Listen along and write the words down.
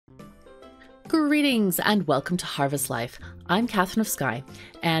Greetings and welcome to Harvest Life. I'm KatherineOfSky,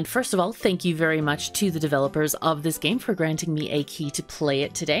 and first of all, thank you very much to the developers of this game for granting me a key to play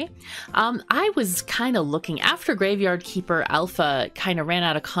it today. I was kind of looking, after Graveyard Keeper Alpha kind of ran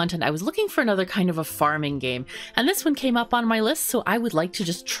out of content, I was looking for another kind of a farming game, and this one came up on my list, so I would like to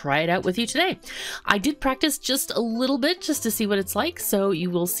just try it out with you today. I did practice just a little bit just to see what it's like, so you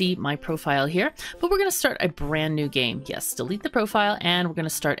will see my profile here, but we're going to start a brand new game. Yes, delete the profile, and we're going to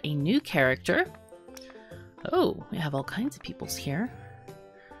start a new character. Oh, we have all kinds of peoples here.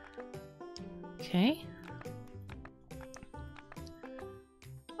 Okay.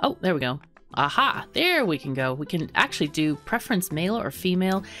 Oh, there we go. Aha, there we can go. We can actually do preference male or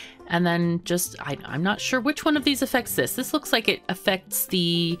female, and then just, I'm not sure which one of these affects this. This looks like it affects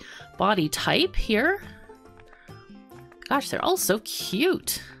the body type here. Gosh, they're all so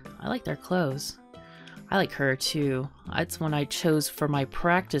cute. I like their clothes. I like her too. That's one I chose for my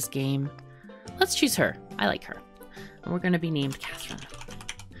practice game. Let's choose her. I like her. And we're going to be named Catherine.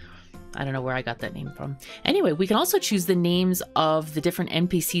 I don't know where I got that name from. Anyway, we can also choose the names of the different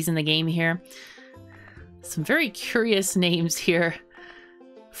NPCs in the game here. Some very curious names here.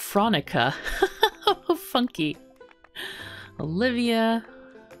 Fronica. Funky. Olivia.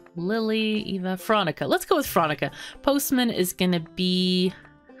 Lily. Eva. Fronica. Let's go with Fronica. Postman is going to be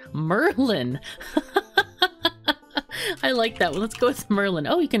Merlin. I like that one. Let's go with Merlin.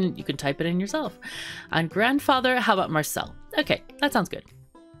 Oh, you can type it in yourself. And grandfather, how about Marcel? Okay, that sounds good.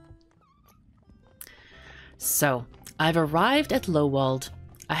 So, I've arrived at Lowwald.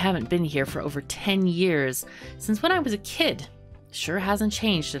 I haven't been here for over 10 years, since when I was a kid. Sure hasn't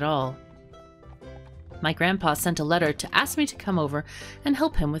changed at all. My grandpa sent a letter to ask me to come over and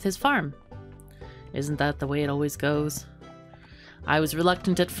help him with his farm. Isn't that the way it always goes? I was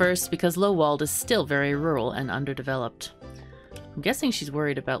reluctant at first because Lowwald is still very rural and underdeveloped. I'm guessing she's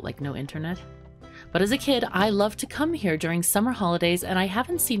worried about, like, no internet. But as a kid, I loved to come here during summer holidays, and I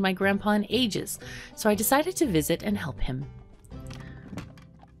haven't seen my grandpa in ages, so I decided to visit and help him.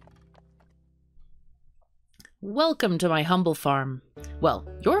 Welcome to my humble farm. Well,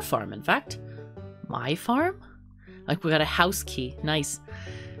 your farm, in fact. My farm? Like, we got a house key. Nice.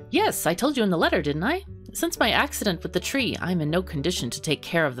 Yes, I told you in the letter, didn't I? Since my accident with the tree, I'm in no condition to take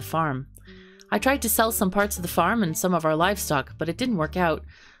care of the farm. I tried to sell some parts of the farm and some of our livestock, but it didn't work out.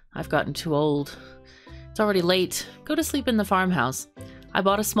 I've gotten too old. It's already late. Go to sleep in the farmhouse. I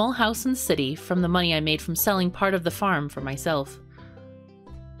bought a small house in the city from the money I made from selling part of the farm for myself.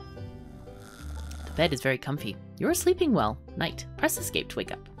 The bed is very comfy. You're sleeping well. Night. Press escape to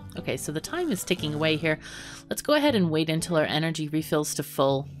wake up. Okay, so the time is ticking away here. Let's go ahead and wait until our energy refills to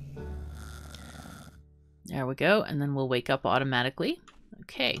full. There we go, and then we'll wake up automatically.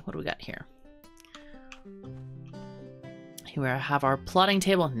 Okay, what do we got here? Here we have our plotting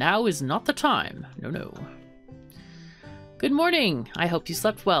table. Now is not the time. No. Good morning. I hope you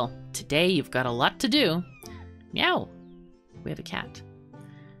slept well. Today you've got a lot to do. Meow. We have a cat.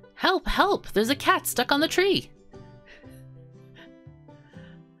 Help, help! There's a cat stuck on the tree.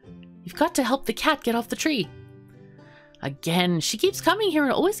 You've got to help the cat get off the tree. Again, she keeps coming here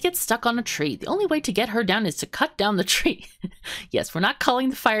and always gets stuck on a tree. The only way to get her down is to cut down the tree. Yes, we're not calling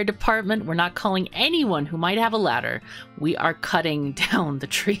the fire department. We're not calling anyone who might have a ladder. We are cutting down the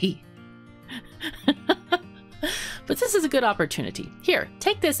tree. But this is a good opportunity. Here,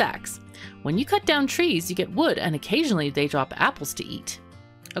 take this axe. When you cut down trees, you get wood, and occasionally they drop apples to eat.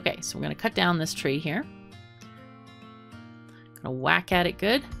 Okay, so we're going to cut down this tree here. Gonna whack at it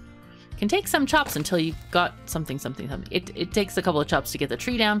good. Can take some chops until you got something. It takes a couple of chops to get the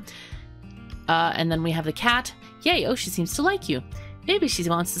tree down. And then we have the cat. Yay, oh, she seems to like you. Maybe she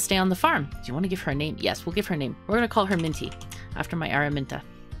wants to stay on the farm. Do you want to give her a name? Yes, we'll give her a name. We're going to call her Minty, after my Araminta.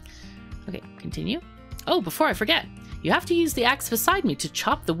 Okay, continue. Oh, before I forget, you have to use the axe beside me to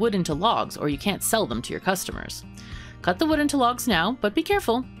chop the wood into logs, or you can't sell them to your customers. Cut the wood into logs now, but be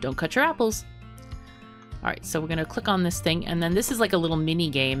careful. Don't cut your apples. All right, so we're going to click on this thing, and then this is like a little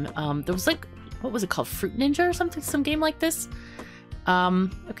mini game. There was like, what was it called? Fruit Ninja or something? Some game like this?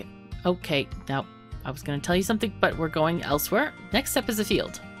 Okay. Now, I was going to tell you something, but we're going elsewhere. Next step is a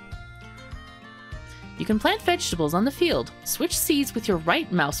field. You can plant vegetables on the field. Switch seeds with your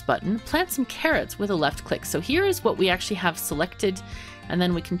right mouse button. Plant some carrots with a left click. So here is what we actually have selected, and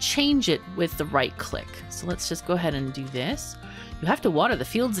then we can change it with the right click. So let's just go ahead and do this. You have to water the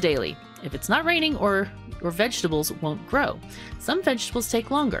fields daily. If it's not raining, or your vegetables won't grow. Some vegetables take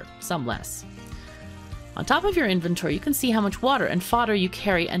longer, some less. On top of your inventory, you can see how much water and fodder you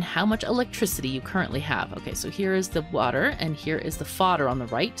carry and how much electricity you currently have. Okay, so here is the water, and here is the fodder on the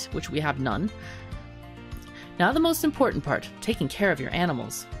right, which we have none. Now the most important part, taking care of your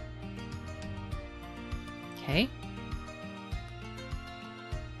animals. Okay.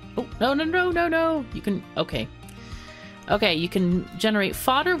 Oh, no, no, no, no, no. You can, okay. Okay, you can generate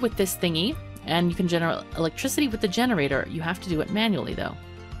fodder with this thingy, and you can generate electricity with the generator. You have to do it manually, though.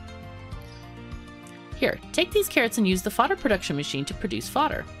 Here, take these carrots and use the fodder production machine to produce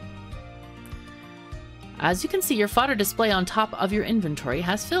fodder. As you can see, your fodder display on top of your inventory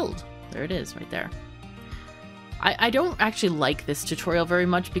has filled. There it is, right there. I don't actually like this tutorial very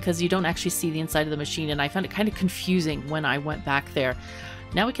much because you don't actually see the inside of the machine, and I found it kind of confusing when I went back there.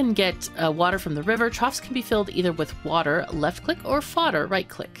 Now we can get water from the river. Troughs can be filled either with water, left click, or fodder, right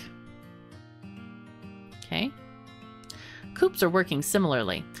click. Okay. Coops are working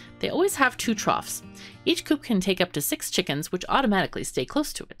similarly. They always have 2 troughs. Each coop can take up to 6 chickens, which automatically stay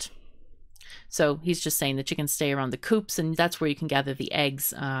close to it. So he's just saying the chickens stay around the coops, and that's where you can gather the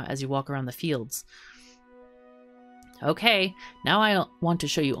eggs as you walk around the fields. Okay, now I want to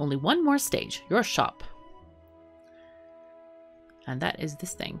show you only one more stage, your shop. And that is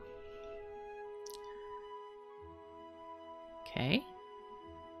this thing. Okay.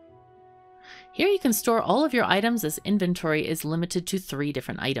 Here you can store all of your items, as inventory is limited to 3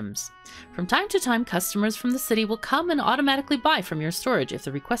 different items. From time to time, customers from the city will come and automatically buy from your storage if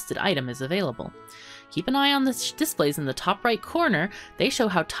the requested item is available. Keep an eye on the displays in the top right corner. They show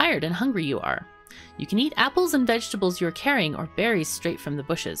how tired and hungry you are. You can eat apples and vegetables you're carrying, or berries straight from the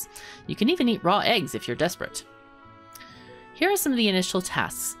bushes. You can even eat raw eggs if you're desperate. Here are some of the initial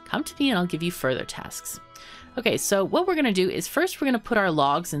tasks. Come to me and I'll give you further tasks. Okay, so what we're going to do is first we're going to put our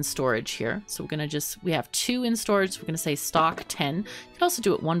logs in storage here. So we're going to we have 2 in storage, so we're going to say stock 10. You can also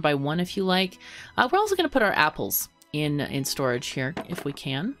do it 1 by 1 if you like. We're also going to put our apples in storage here if we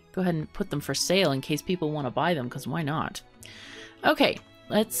can. Go ahead and put them for sale in case people want to buy them, because why not? Okay.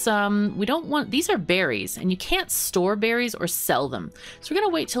 Let's, we don't want, these are berries, and you can't store berries or sell them. So we're going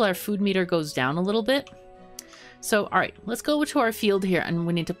to wait till our food meter goes down a little bit. So, all right, let's go to our field here, and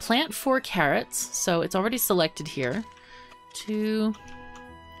we need to plant 4 carrots. So it's already selected here. 2,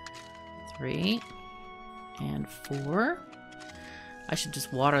 3, and 4. I should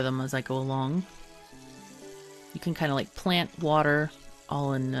just water them as I go along. You can kind of like plant, water,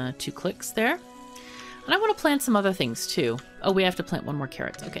 all in 2 clicks there. And I want to plant some other things too. Oh, we have to plant 1 more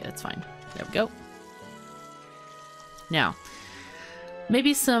carrot. Okay, that's fine. There we go. Now,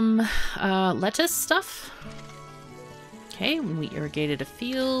 maybe some lettuce stuff. Okay, when we irrigated a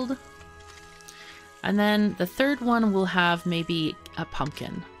field. And then the 3rd one will have maybe a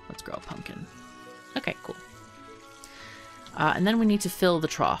pumpkin. Let's grow a pumpkin. Okay, cool. And then we need to fill the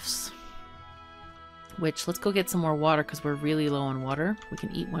troughs. Which, let's go get some more water because we're really low on water. We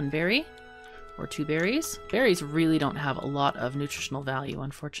can eat 1 berry. Or 2 berries. Berries really don't have a lot of nutritional value,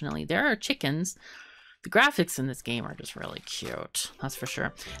 unfortunately. There are chickens. The graphics in this game are just really cute, that's for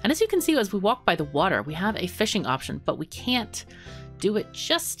sure. And as you can see, as we walk by the water, we have a fishing option, but we can't do it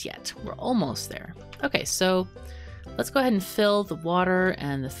just yet. We're almost there. Okay, so let's go ahead and fill the water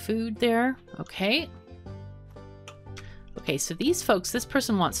and the food there. Okay. Okay, so these folks, this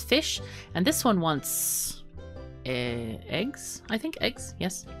person wants fish, and this one wants eggs. I think eggs,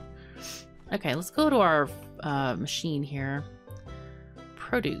 yes. Okay, let's go to our machine here.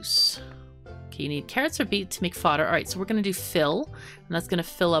 Produce. Okay, you need carrots or beet to make fodder. All right, so we're going to do fill, and that's going to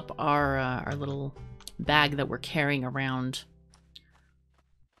fill up our little bag that we're carrying around.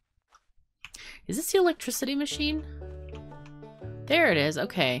 Is this the electricity machine? There it is.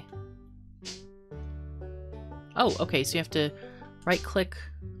 Okay. Oh, okay, so you have to right-click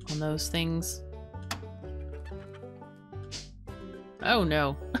on those things. Oh,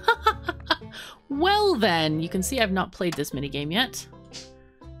 no. Well, then, you can see I've not played this minigame yet.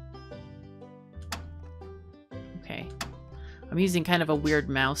 Okay. I'm using kind of a weird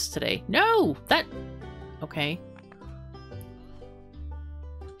mouse today. No! That... Okay.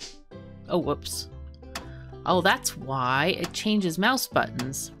 Oh, whoops. Oh, that's why it changes mouse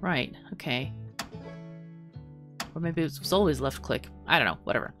buttons. Right, okay. Or maybe it was always left click. I don't know,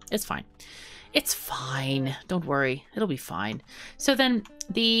 whatever. It's fine. It's fine. Don't worry. It'll be fine. So then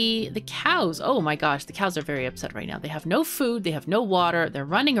the cows, oh my gosh, the cows are very upset right now. They have no food. They have no water. They're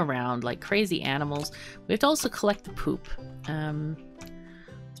running around like crazy animals. We have to also collect the poop.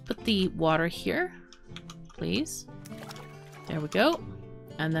 Let's put the water here, please. There we go.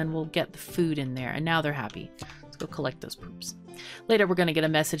 And then we'll get the food in there. And now they're happy. Let's go collect those poops. Later, we're going to get a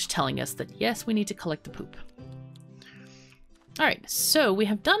message telling us that, yes, we need to collect the poop. All right, so we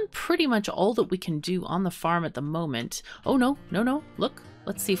have done pretty much all that we can do on the farm at the moment. Oh, no, no, no. Look,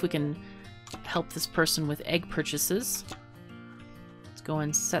 let's see if we can help this person with egg purchases. Let's go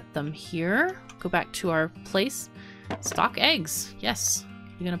and set them here. Go back to our place. Stock eggs. Yes.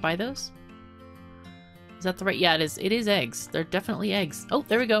 You gonna buy those? Is that the right? Yeah, it is. It is eggs. They're definitely eggs. Oh,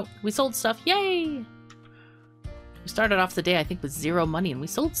 there we go. We sold stuff. Yay! We started off the day, I think, with 0 money, and we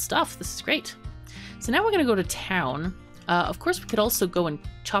sold stuff. This is great. So now we're going to go to town. Of course, we could also go and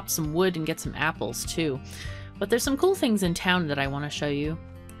chop some wood and get some apples, too. But there's some cool things in town that I want to show you.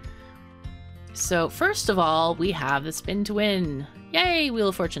 So, first of all, we have the spin to win. Yay! Wheel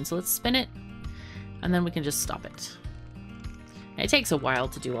of Fortune. So let's spin it, and then we can just stop it. It takes a while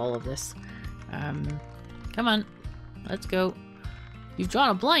to do all of this. Come on. Let's go. You've drawn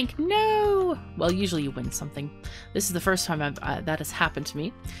a blank. No! Well, usually you win something. This is the first time that has happened to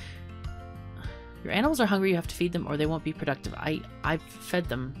me. Your animals are hungry. You have to feed them or they won't be productive. I've fed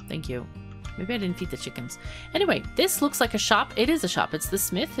them. Thank you. Maybe I didn't feed the chickens. Anyway, this looks like a shop. It is a shop. It's the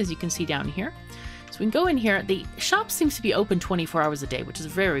Smith, as you can see down here. So we can go in here. The shop seems to be open 24 hours a day, which is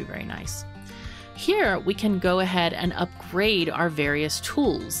very, very nice. Here, we can go ahead and upgrade our various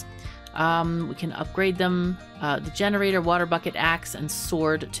tools. We can upgrade them, the generator, water bucket, axe, and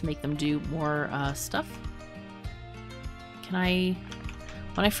sword to make them do more stuff. Can I...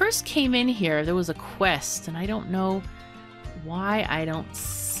 When I first came in here, there was a quest, and I don't know why I don't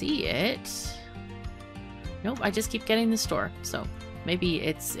see it. Nope, I just keep getting the store, so maybe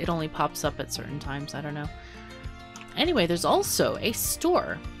it only pops up at certain times. I don't know. Anyway, there's also a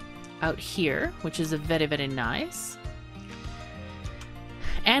store out here, which is very, very nice.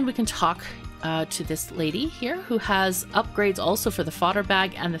 And we can talk to this lady here who has upgrades also for the fodder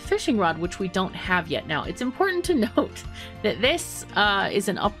bag and the fishing rod, which we don't have yet. Now, it's important to note that this is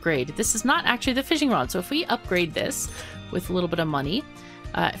an upgrade. This is not actually the fishing rod. So if we upgrade this with a little bit of money,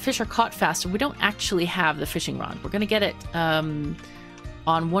 fish are caught faster. We don't actually have the fishing rod. We're going to get it on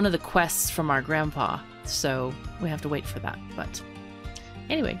one of the quests from our grandpa. So we have to wait for that. But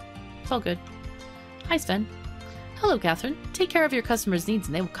anyway, it's all good. Hi, Sven. Hello, Catherine. Take care of your customers' needs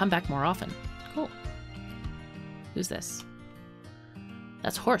and they will come back more often. Cool. Who's this?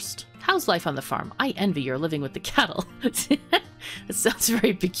 That's Horst. How's life on the farm? I envy your living with the cattle. It sounds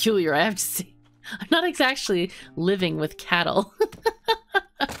very peculiar, I have to say. I'm not exactly living with cattle.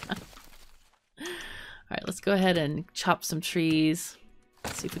 Alright, let's go ahead and chop some trees.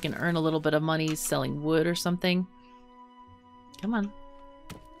 See if we can earn a little bit of money selling wood or something. Come on.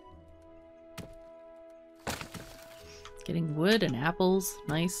 Getting wood and apples.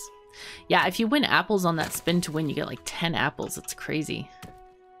 Nice. Yeah, if you win apples on that spin to win, you get like 10 apples. It's crazy.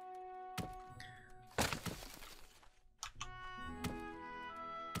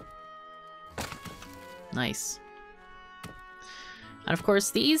 Nice. And of course,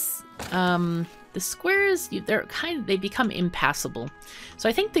 these, the squares, they become impassable. So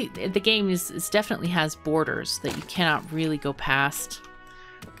I think the game is definitely has borders that you cannot really go past.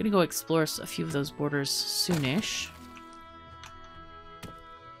 I'm gonna go explore a few of those borders soonish.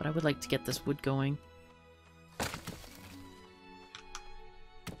 But I would like to get this wood going.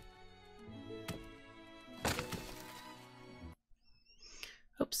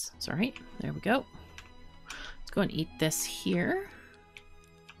 Oops, sorry. There we go. Let's go and eat this here.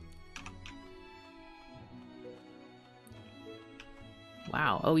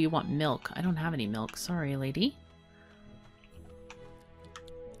 Wow. Oh, you want milk. I don't have any milk. Sorry, lady.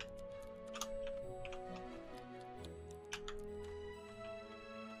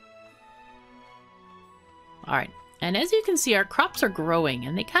 All right, and as you can see, our crops are growing,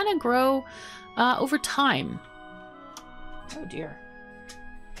 and they kind of grow over time. Oh dear.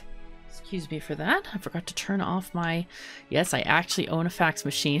 Excuse me for that. I forgot to turn off my... Yes, I actually own a fax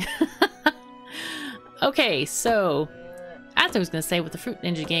machine. Okay, so as I was going to say with the Fruit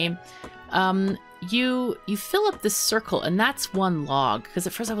Ninja game, you fill up this circle, and that's one log. Because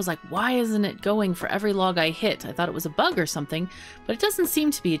at first I was like, why isn't it going for every log I hit? I thought it was a bug or something, but it doesn't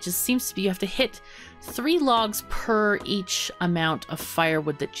seem to be. It just seems to be you have to hit 3 logs per each amount of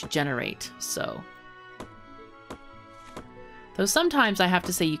firewood that you generate. So, though sometimes I have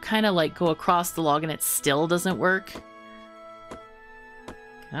to say you kind of like go across the log and it still doesn't work.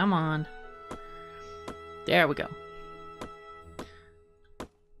 Come on. There we go.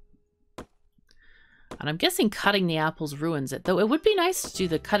 And I'm guessing cutting the apples ruins it. Though it would be nice to do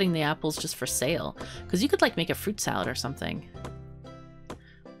the cutting the apples just for sale. Because you could like make a fruit salad or something.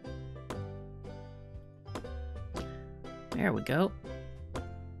 There we go.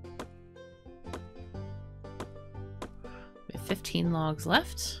 We have 15 logs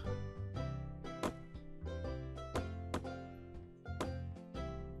left.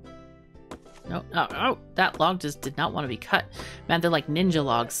 No, oh, oh, that log just did not want to be cut. Man, they're like ninja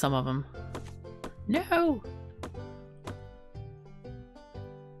logs, some of them. No!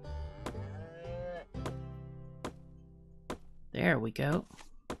 There we go.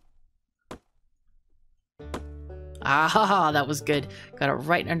 Ah, that was good. Got it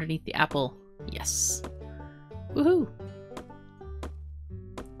right underneath the apple. Yes. Woohoo.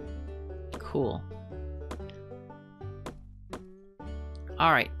 Cool.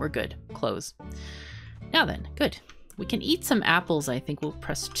 All right, we're good. Close. Now then, good. We can eat some apples, I think. We'll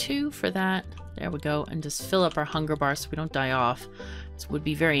press 2 for that. There we go. And just fill up our hunger bar so we don't die off. This would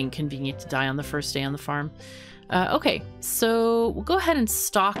be very inconvenient to die on the first day on the farm. Okay, so we'll go ahead and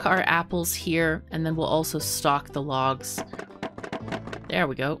stock our apples here, and then we'll also stock the logs. There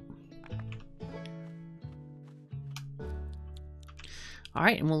we go. All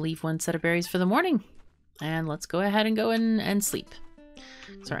right, and we'll leave 1 set of berries for the morning. And let's go ahead and go in and sleep.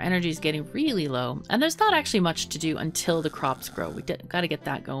 So our energy is getting really low. And there's not actually much to do until the crops grow. We got to get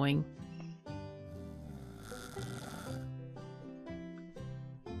that going.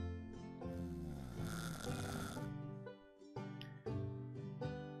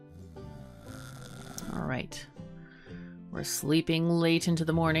 All right. We're sleeping late into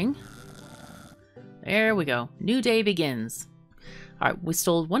the morning. There we go. New day begins. All right, we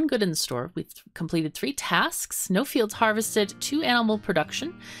sold 1 good in the store. We've completed 3 tasks, no fields harvested, 2 animal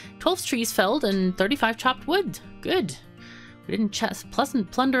production, 12 trees felled, and 35 chopped wood. Good. We didn't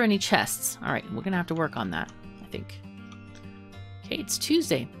plunder any chests. All right, we're going to have to work on that, I think. Okay, it's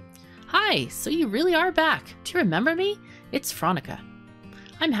Tuesday. Hi, so you really are back. Do you remember me? It's Veronica.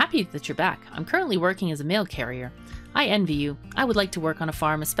 I'm happy that you're back. I'm currently working as a mail carrier. I envy you. I would like to work on a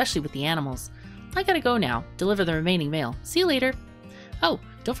farm, especially with the animals. I gotta go now. Deliver the remaining mail. See you later. Oh,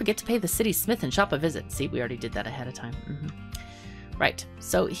 don't forget to pay the city smith and shop a visit. See, we already did that ahead of time. Right,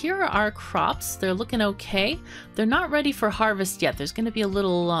 so here are our crops. They're looking okay. They're not ready for harvest yet. There's going to be a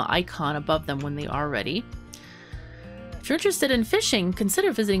little icon above them when they are ready. If you're interested in fishing,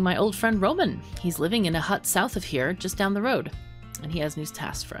 consider visiting my old friend Roman. He's living in a hut south of here, just down the road. And he has new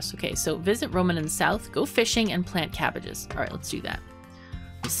tasks for us. Okay, so visit Roman in the south, go fishing, and plant cabbages. All right, let's do that.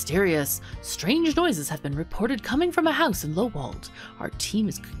 Mysterious, strange noises have been reported coming from a house in Lowwald. Our team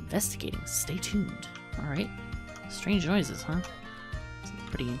is investigating. Stay tuned. All right. Strange noises, huh? That's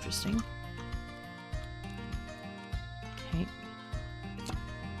pretty interesting. Okay.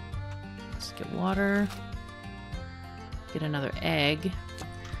 Let's get water. Get another egg.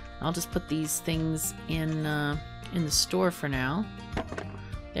 I'll just put these things in the store for now.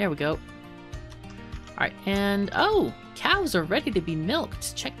 There we go. All right, and oh, cows are ready to be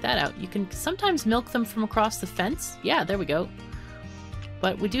milked. Check that out. You can sometimes milk them from across the fence. Yeah, there we go.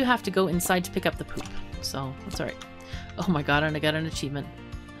 But we do have to go inside to pick up the poop, so that's all right. Oh my god, and I got an achievement.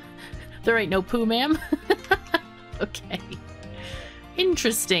 There ain't no poo, ma'am. Okay.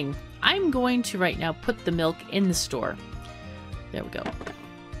 Interesting. I'm going to right now put the milk in the store. There we go.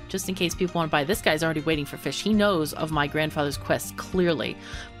 Just in case people want to buy. This guy's already waiting for fish. He knows of my grandfather's quest, clearly.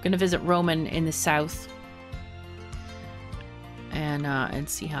 I'm going to visit Roman in the south. And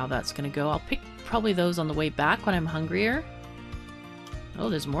see how that's going to go. I'll pick probably those on the way back when I'm hungrier. Oh,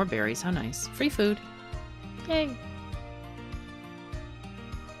 there's more berries. How nice. Free food. Yay.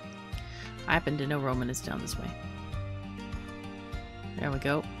 I happen to know Roman is down this way. There we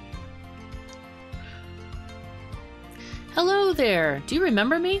go. Hello there! Do you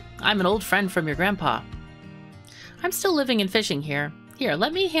remember me? I'm an old friend from your grandpa. I'm still living and fishing here. Here,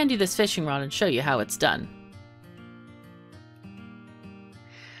 let me hand you this fishing rod and show you how it's done.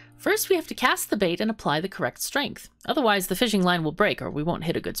 First, we have to cast the bait and apply the correct strength. Otherwise, the fishing line will break or we won't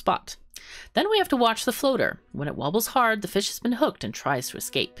hit a good spot. Then we have to watch the floater. When it wobbles hard, the fish has been hooked and tries to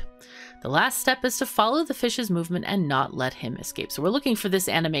escape. The last step is to follow the fish's movement and not let him escape. So we're looking for this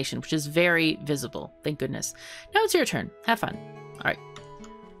animation, which is very visible. Thank goodness. Now it's your turn. Have fun. All right.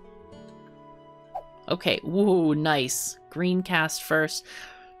 Okay. Whoa, nice. Green cast first.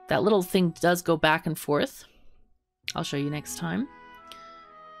 That little thing does go back and forth. I'll show you next time.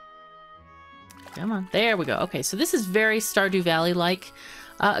 Come on. There we go. Okay, so this is very Stardew Valley-like,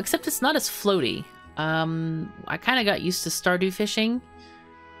 except it's not as floaty. I kind of got used to Stardew fishing.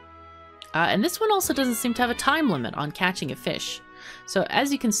 And this one also doesn't seem to have a time limit on catching a fish. So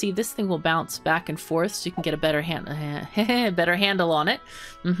as you can see, this thing will bounce back and forth so you can get a better better handle on it.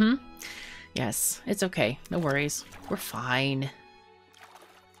 Yes, it's okay. No worries. We're fine.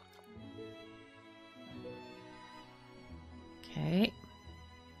 Okay.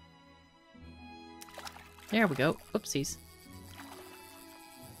 There we go. Oopsies.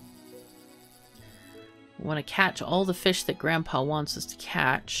 We want to catch all the fish that Grandpa wants us to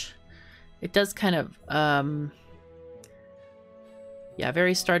catch. It does kind of, yeah,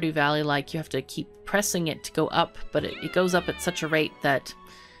 very Stardew Valley-like. You have to keep pressing it to go up, but it goes up at such a rate that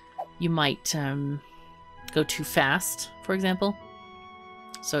you might go too fast, for example.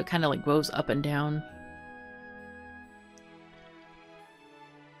 So it kind of like goes up and down.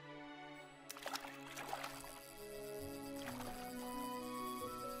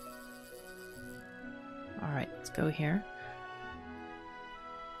 go here.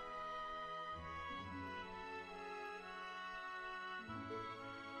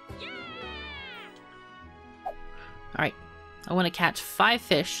 Alright, I want to catch 5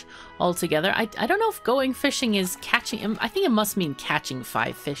 fish altogether. I don't know if going fishing is catching... I think it must mean catching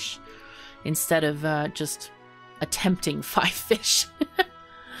 5 fish instead of just attempting 5 fish.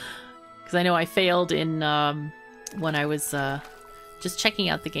 Because I know I failed in... when I was just checking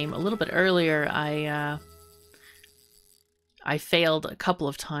out the game a little bit earlier, I failed a couple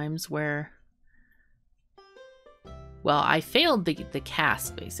of times where... Well, I failed the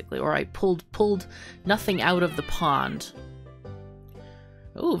cast, basically, or I pulled nothing out of the pond.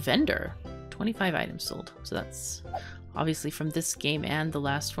 Oh, vendor. 25 items sold. So that's obviously from this game and the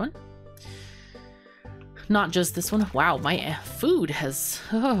last one. Not just this one. Wow, my food has...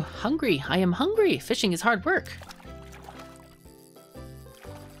 Oh, hungry. I am hungry. Fishing is hard work.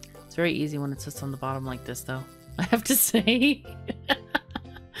 It's very easy when it sits on the bottom like this, though. I have to say.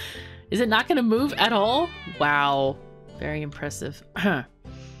 Is it not going to move at all? Wow. Very impressive.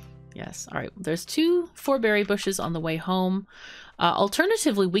 Yes. All right. There's 2 4-berry bushes on the way home.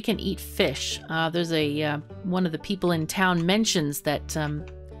 Alternatively, we can eat fish. There's a one of the people in town mentions that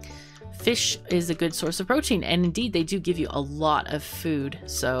fish is a good source of protein, and indeed they do give you a lot of food.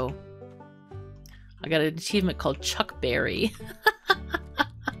 So I got an achievement called Chuckberry.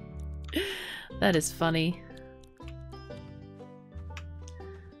 That is funny.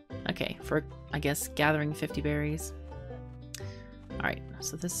 Okay, for I guess gathering 50 berries. Alright,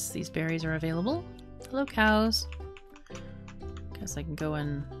 so these berries are available. Hello, cows. Guess I can go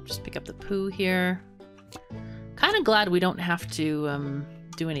and just pick up the poo here. Kind of glad we don't have to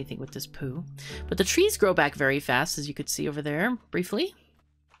do anything with this poo. But the trees grow back very fast, as you could see over there, briefly.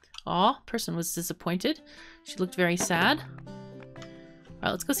 Aw, person was disappointed. She looked very sad.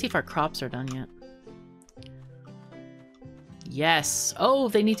 Alright, let's go see if our crops are done yet. Yes! Oh,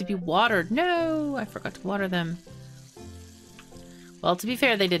 they need to be watered! No! I forgot to water them. Well, to be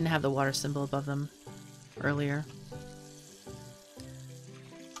fair, they didn't have the water symbol above them earlier.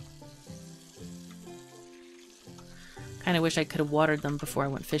 Kind of wish I could have watered them before I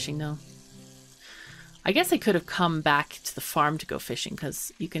went fishing, though. I guess I could have come back to the farm to go fishing,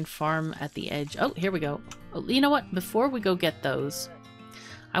 because you can farm at the edge. Oh, here we go. Oh, you know what? Before we go get those,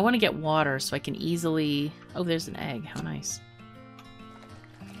 I want to get water so I can easily... Oh, there's an egg. How nice.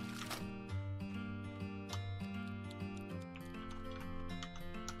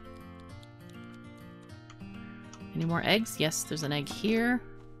 Any more eggs? Yes, there's an egg here.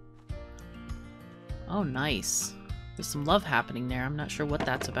 Oh, nice. There's some love happening there. I'm not sure what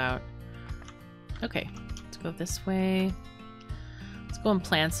that's about. Okay, let's go this way. Let's go and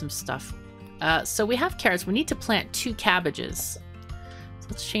plant some stuff. So we have carrots. We need to plant 2 cabbages. So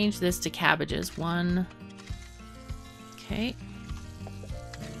let's change this to cabbages. 1. Okay.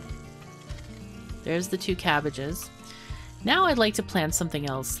 There's the 2 cabbages. Now I'd like to plant something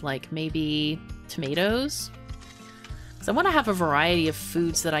else, like maybe tomatoes. So I want to have a variety of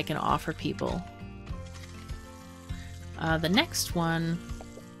foods that I can offer people. The next one,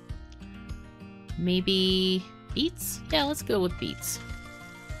 maybe beets? Yeah, let's go with beets.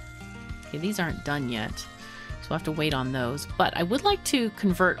 Okay, these aren't done yet, so we'll have to wait on those. But I would like to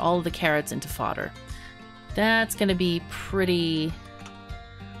convert all of the carrots into fodder. That's going to be pretty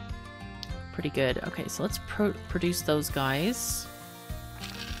good. Okay, so let's produce those guys.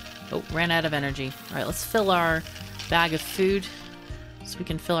 Oh, ran out of energy. All right, let's fill our bag of food so we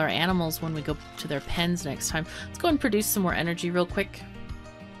can fill our animals when we go to their pens next time. Let's go and produce some more energy real quick.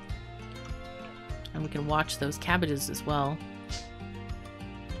 And we can watch those cabbages as well.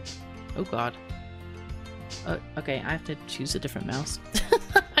 Oh god. Okay, I have to choose a different mouse.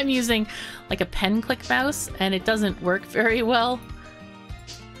 I'm using like a pen click mouse and it doesn't work very well.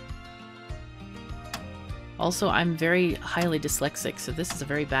 Also, I'm very highly dyslexic, so this is a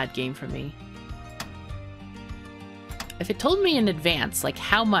very bad game for me. If it told me in advance, like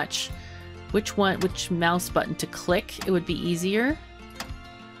how much, which mouse button to click, it would be easier.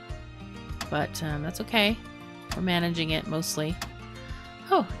 But that's okay. We're managing it mostly.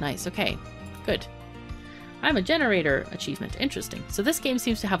 Oh, nice. Okay, good. I'm a generator achievement. Interesting. So this game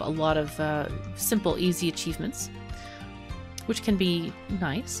seems to have a lot of simple, easy achievements, which can be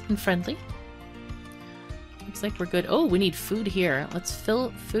nice and friendly. Looks like we're good. Oh, we need food here. Let's fill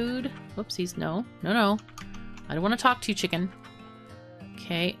food. Whoopsies. No. No, no. I don't want to talk to you, chicken.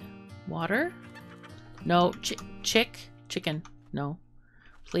 Okay. Water. No. Chicken. No.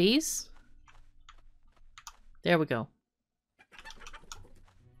 Please. There we go.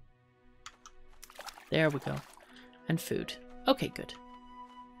 There we go. And food. Okay, good.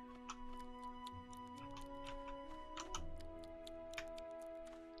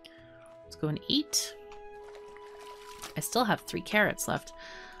 Let's go and eat. I still have 3 carrots left.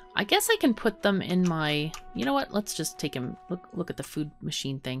 I guess I can put them in my... You know what? Let's just take them. Look at the food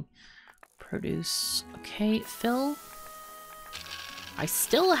machine thing. Produce. Okay, fill. I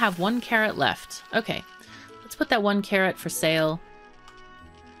still have 1 carrot left. Okay. Let's put that 1 carrot for sale.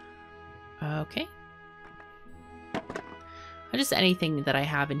 Okay. Just anything that I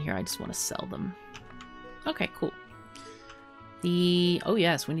have in here, I just want to sell them. Okay, cool. Oh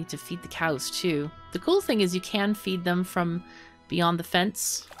yes, we need to feed the cows too. The cool thing is you can feed them from beyond the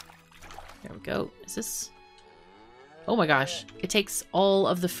fence. There we go. Is this... Oh my gosh. It takes all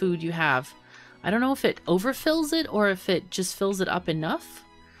of the food you have. I don't know if it overfills it or if it just fills it up enough.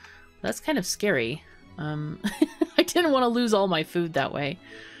 That's kind of scary. I didn't want to lose all my food that way.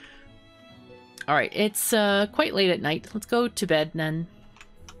 Alright, it's quite late at night. Let's go to bed then.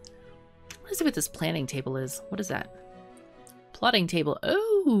 Let's see what this planning table is. What is that? Plotting table.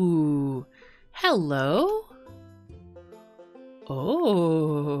 Oh! Hello!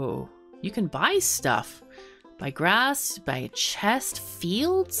 Oh! You can buy stuff. Buy grass, buy a chest,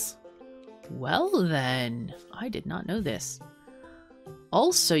 fields? Well then, I did not know this.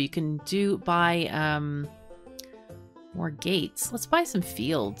 Also, you can buy more gates. Let's buy some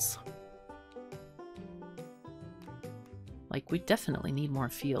fields. Like, we definitely need more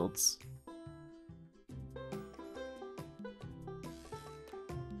fields.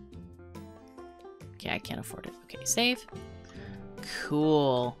 Okay, I can't afford it. Okay, save.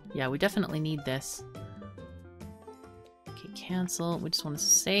 Cool. Yeah, we definitely need this. Okay, cancel. We just want to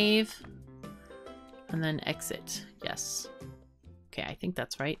save. And then exit. Yes. Okay, I think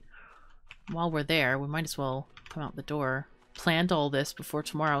that's right. While we're there, we might as well come out the door. Planned all this before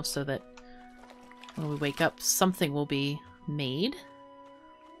tomorrow so that when we wake up, something will be made.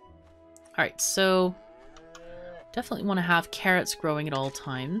 Alright, so definitely want to have carrots growing at all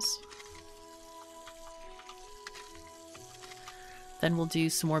times. Then we'll do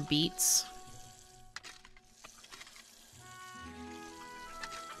some more beets.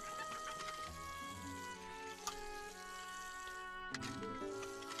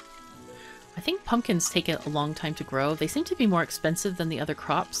 I think pumpkins take a long time to grow. They seem to be more expensive than the other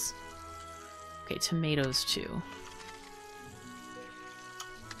crops. Okay, tomatoes too.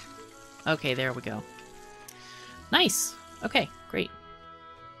 Okay, there we go. Nice. Okay, great.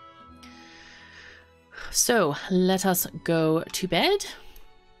 So, let us go to bed.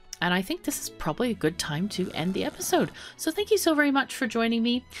 And I think this is probably a good time to end the episode. So thank you so very much for joining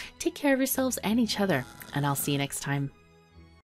me. Take care of yourselves and each other. And I'll see you next time.